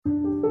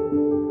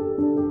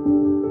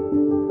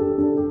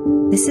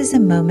This is a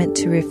moment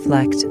to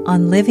reflect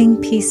on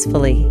living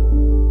peacefully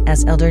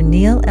as Elder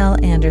Neil L.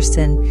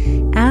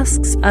 Andersen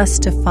asks us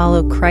to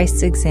follow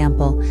Christ's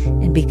example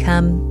and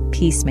become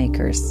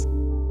peacemakers.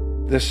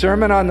 The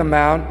Sermon on the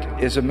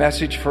Mount is a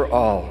message for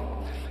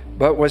all,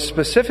 but was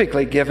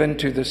specifically given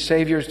to the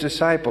Savior's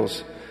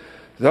disciples,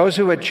 those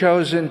who had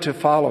chosen to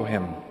follow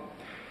him.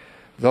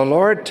 The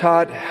Lord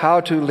taught how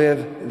to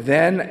live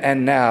then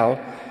and now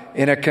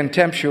in a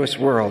contemptuous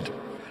world.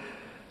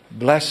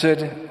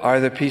 Blessed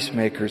are the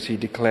peacemakers, he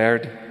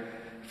declared,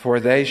 for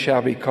they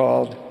shall be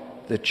called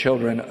the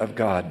children of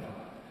God.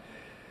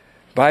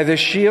 By the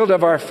shield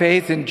of our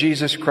faith in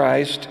Jesus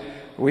Christ,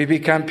 we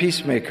become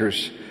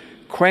peacemakers,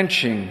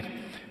 quenching,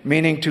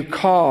 meaning to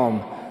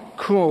calm,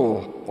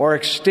 cool, or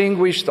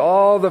extinguish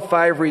all the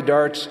fiery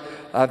darts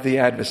of the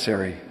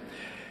adversary.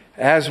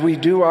 As we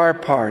do our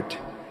part,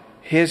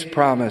 his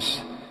promise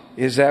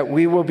is that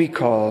we will be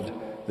called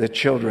the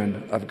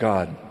children of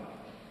God.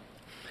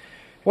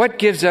 What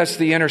gives us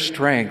the inner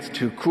strength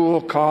to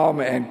cool, calm,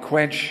 and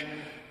quench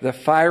the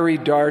fiery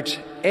darts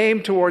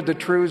aimed toward the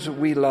truths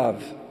we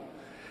love?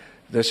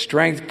 The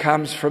strength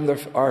comes from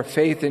our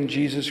faith in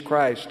Jesus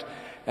Christ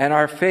and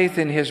our faith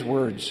in his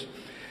words.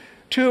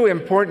 Two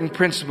important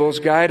principles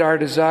guide our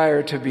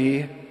desire to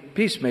be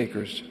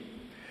peacemakers.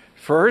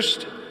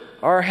 First,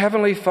 our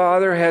Heavenly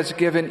Father has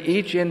given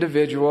each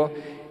individual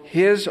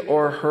his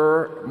or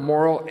her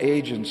moral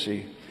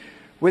agency,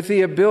 with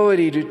the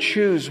ability to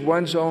choose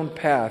one's own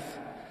path.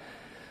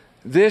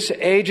 This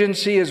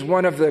agency is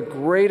one of the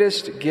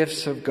greatest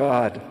gifts of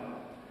God.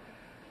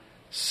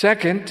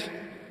 Second,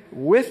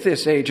 with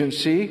this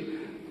agency,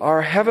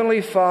 our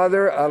Heavenly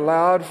Father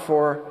allowed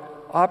for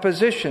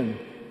opposition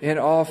in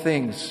all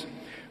things.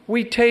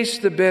 We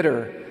taste the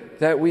bitter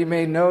that we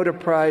may know to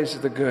prize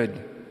the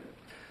good.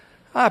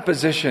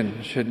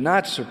 Opposition should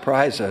not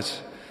surprise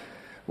us.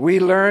 We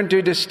learn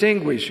to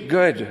distinguish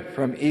good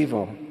from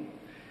evil.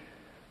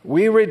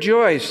 We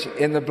rejoice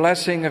in the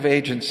blessing of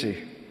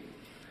agency,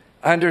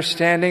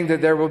 understanding that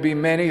there will be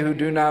many who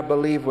do not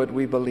believe what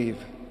we believe.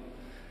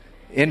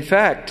 In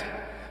fact,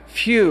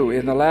 few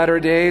in the latter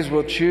days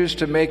will choose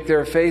to make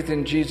their faith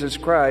in Jesus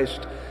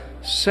Christ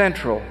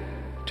central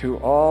to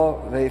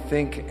all they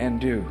think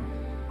and do.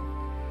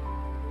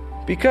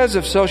 Because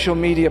of social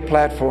media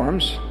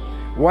platforms,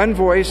 one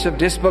voice of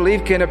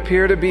disbelief can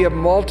appear to be a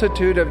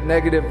multitude of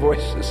negative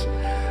voices.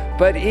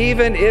 But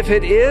even if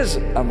it is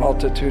a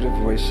multitude of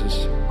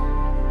voices,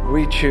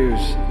 we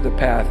choose the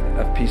path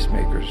of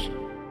peacemakers.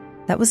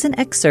 That was an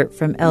excerpt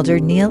from Elder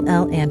Neil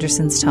L.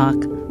 Andersen's talk,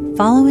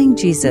 Following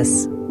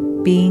Jesus,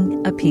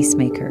 Being a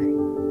Peacemaker.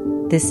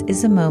 This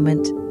is a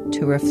moment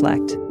to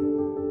reflect.